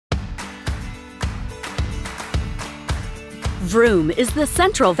Vroom is the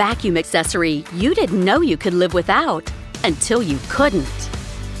central vacuum accessory you didn't know you could live without until you couldn't.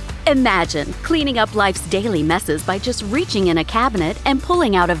 Imagine cleaning up life's daily messes by just reaching in a cabinet and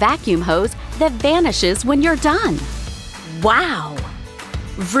pulling out a vacuum hose that vanishes when you're done. Wow!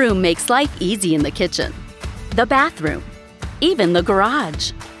 Vroom makes life easy in the kitchen, the bathroom, even the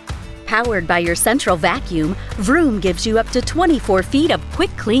garage. Powered by your central vacuum, Vroom gives you up to 24 feet of quick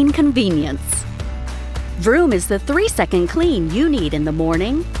clean convenience. Vroom is the 3-second clean you need in the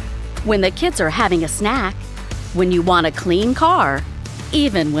morning, when the kids are having a snack, when you want a clean car,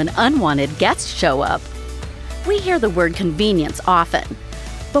 even when unwanted guests show up. We hear the word convenience often,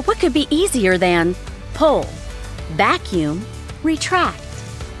 but what could be easier than pull, vacuum, retract?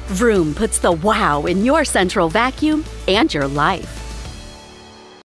 Vroom puts the wow in your central vacuum and your life.